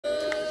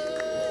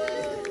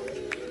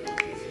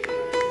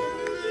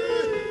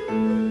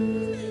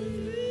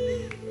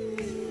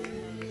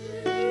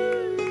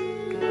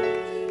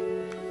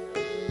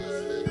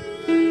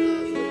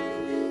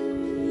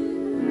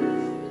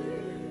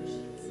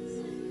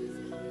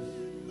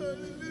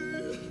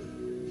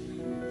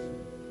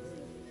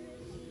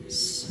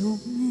So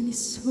many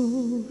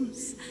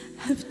souls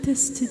have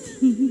tested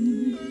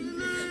him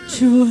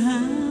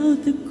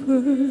throughout the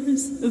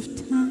course of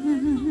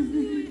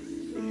time.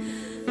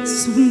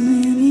 So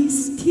many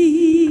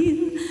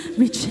still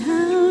reach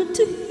out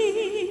to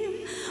him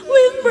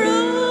with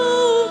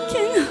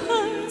broken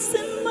hearts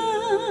and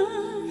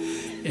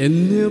minds.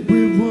 And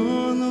every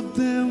one of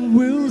them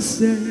will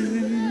say,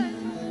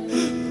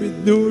 with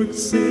no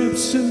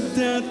exception,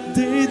 that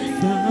they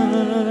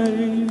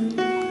find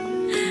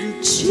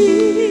Jesus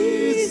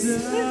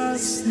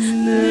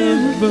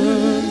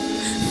never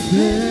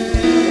fails.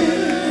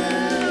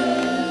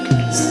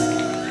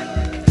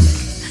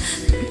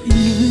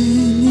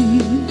 Even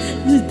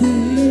in the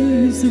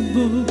days of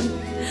old,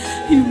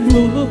 he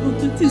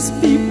brought his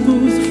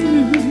people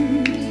through.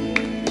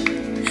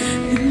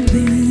 And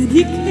then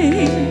he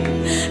came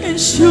and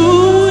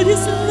showed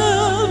his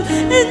love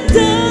and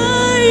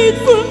died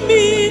for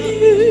me and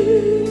you.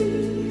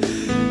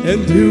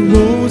 And he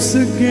rose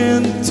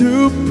again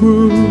to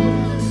prove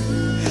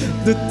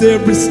that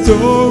every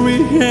story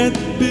had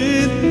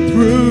been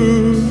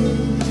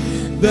proved,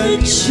 that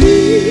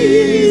Jesus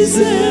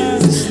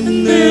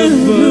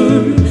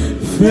never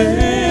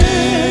fails.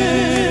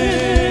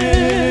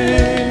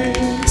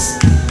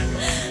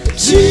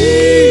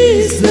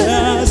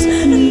 Jesus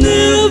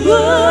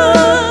never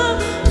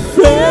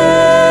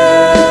fails.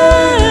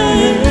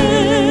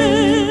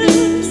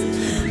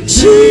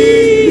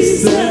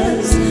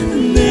 Jesus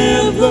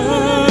never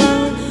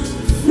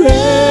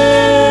fails.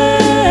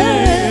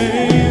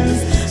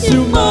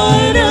 You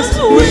might as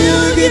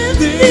well get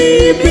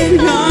thee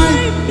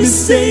behind me,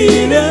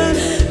 Satan.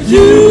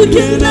 You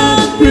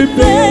cannot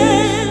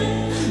prevail,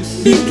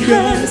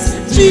 because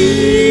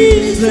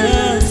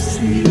Jesus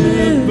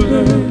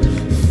never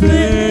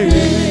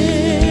fails.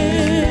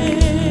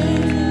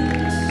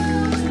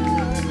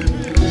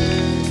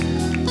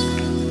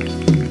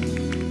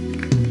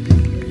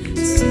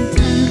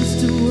 Sometimes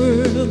the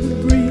world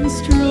brings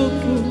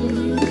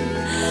trouble,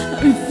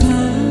 I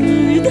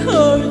find it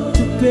hard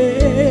to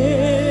bear.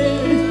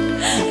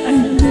 I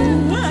know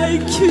I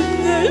could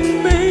not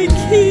make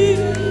it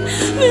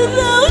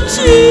without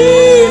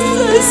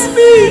Jesus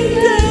being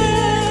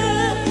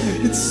there.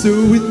 It's so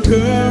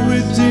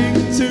encouraging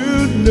to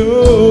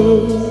know,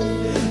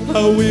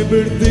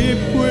 however deep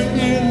we're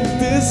in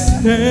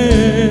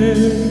despair,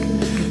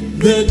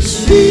 that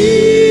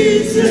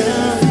Jesus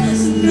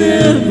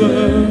never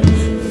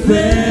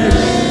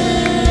fails.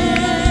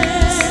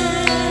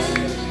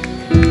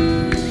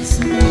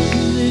 So what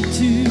will I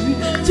do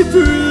to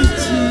prove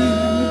to you?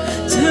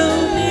 Tell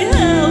me,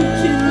 how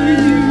can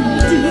you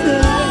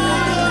deny?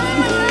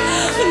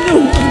 No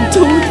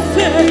untold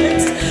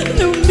facts,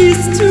 no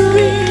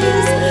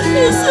mysteries,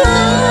 it's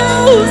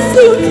all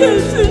so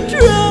cut and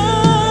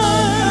dry.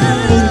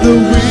 On the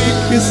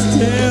weakest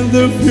end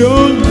of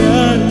your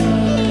life,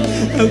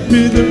 I'll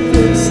be the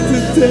first to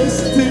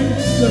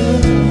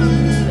testify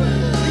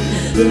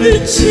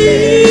that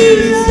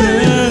Jesus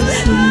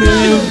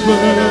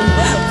never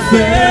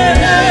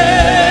fails.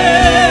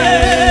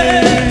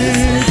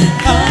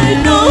 I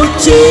know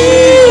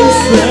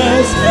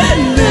Jesus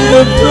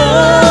never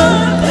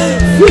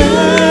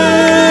fails.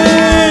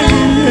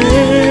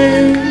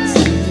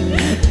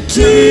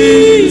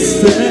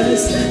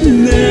 Jesus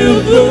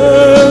never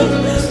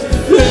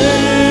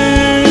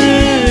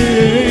fails.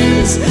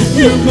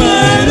 You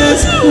might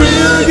as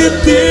well get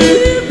thee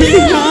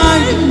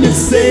behind me,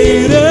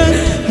 Satan.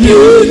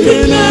 You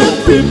cannot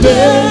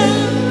prevail,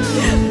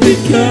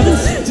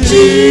 because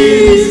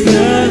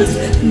Jesus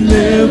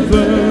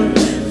never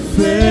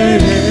fails.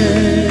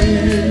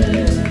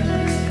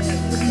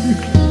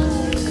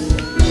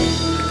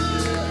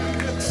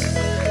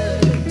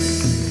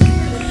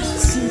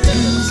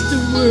 Sometimes the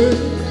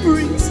world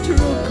brings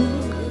trouble,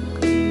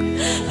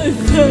 I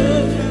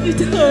find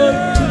it hard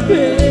to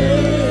bear.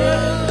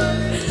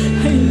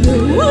 I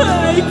know I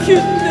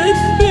could not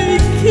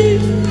make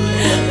it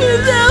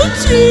without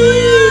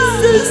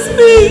Jesus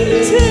being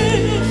there.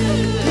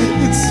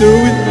 It's so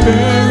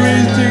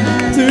encouraging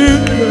to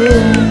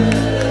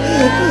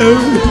know,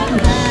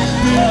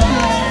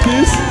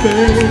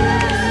 despair,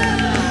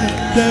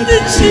 that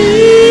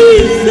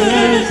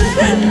Jesus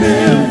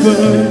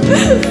never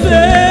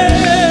fails.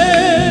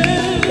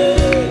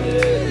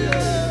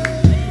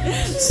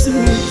 So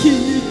what can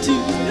you do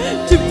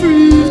to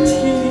prove to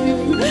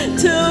him?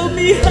 Tell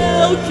me,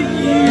 how can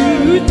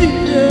you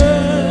deny?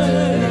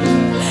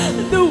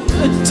 No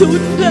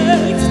untold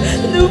facts,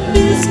 no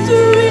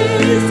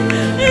mysteries,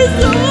 it's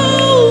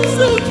all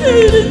so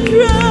clear and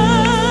dry.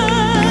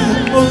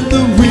 on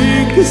the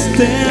weakest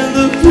end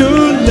of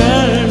your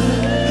life,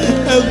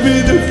 I'll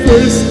be the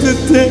first to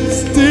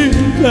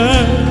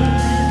testify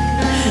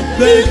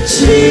that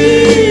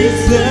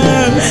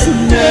Jesus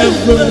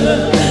never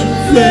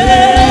fails.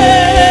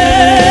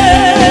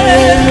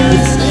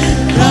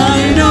 I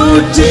know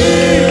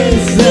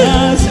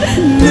Jesus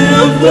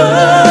never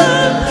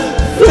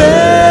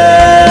fails.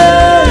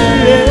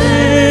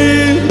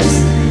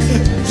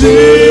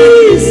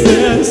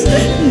 Jesus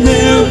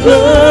never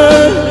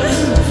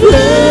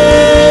fails.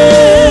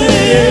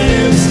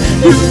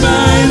 You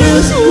might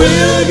as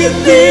well get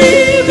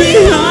thee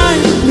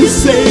behind me,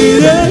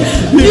 Satan.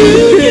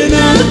 You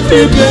cannot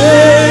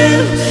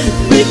prevail,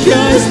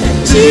 because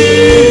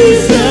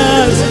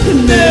Jesus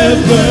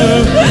never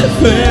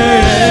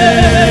fails.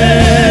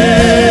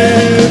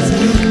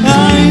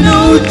 I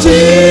know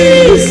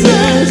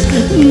Jesus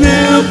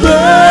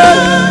never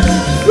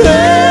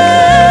fails.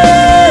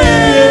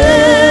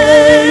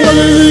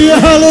 Hallelujah,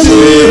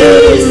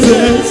 hallelujah.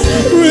 Jesus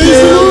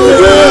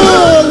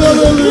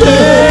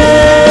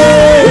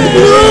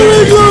Glory,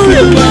 glory.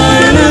 you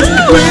might as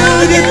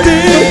well get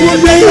thee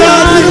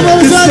behind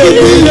me,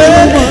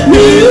 Satan.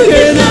 You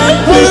cannot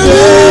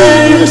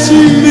prevail,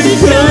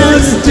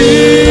 because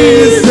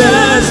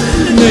Jesus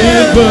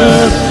never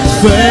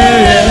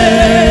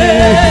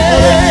fails.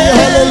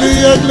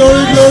 Hallelujah,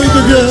 glory, glory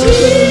to God.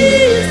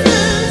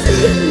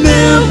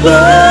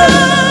 Never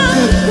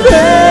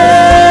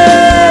fails.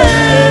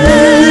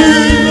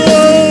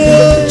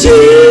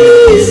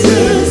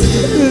 Jesus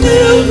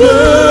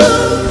never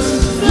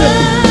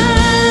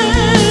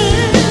fails.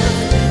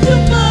 You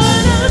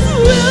might as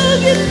well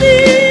get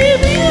thee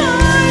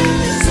behind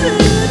me,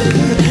 Satan.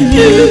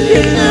 You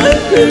cannot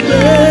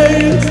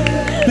prevail,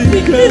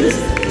 because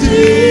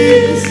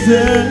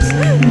Jesus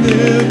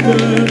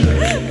never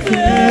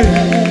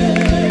fails.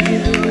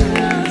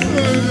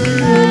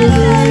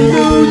 I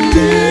know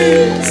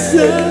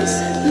Jesus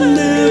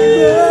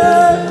never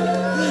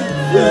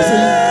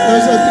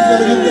Nasa ating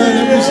kalagandaan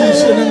ang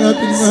posisyon ng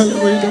ating mahal na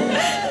Panginoon.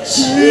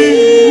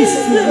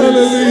 Jesus.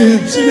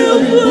 Hallelujah.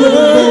 Sinabing po ng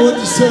bawat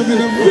isa amin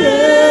ang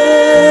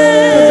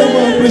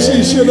mga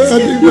posisyon ng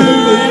ating mahal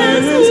na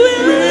Panginoon.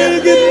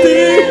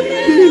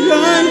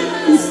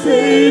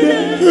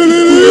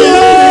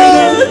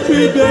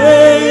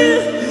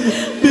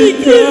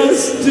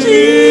 Because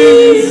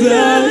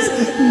Jesus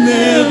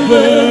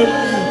never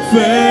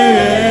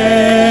fails.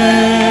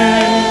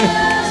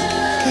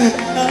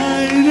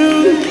 I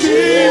know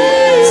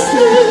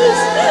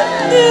Jesus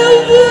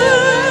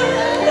never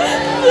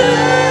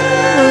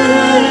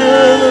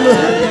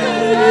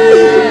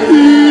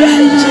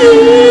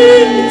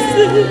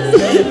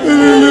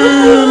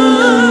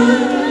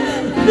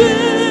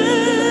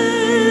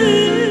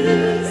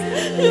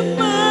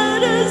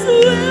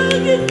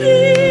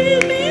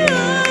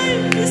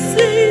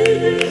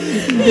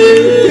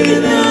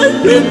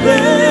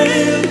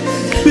prevail,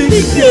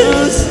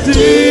 because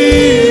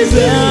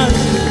Jesus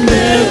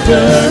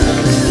never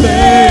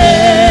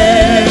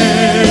fails.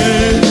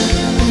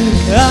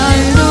 I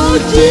know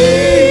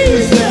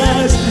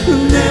Jesus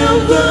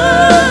never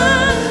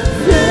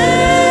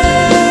fails.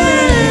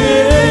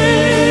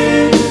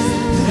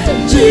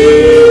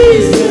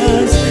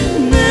 Jesus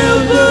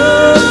never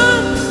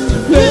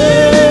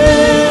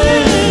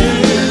fails.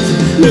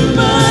 You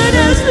might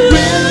as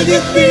well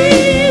get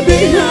thee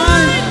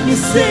behind me,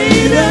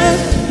 Satan.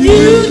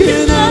 You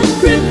cannot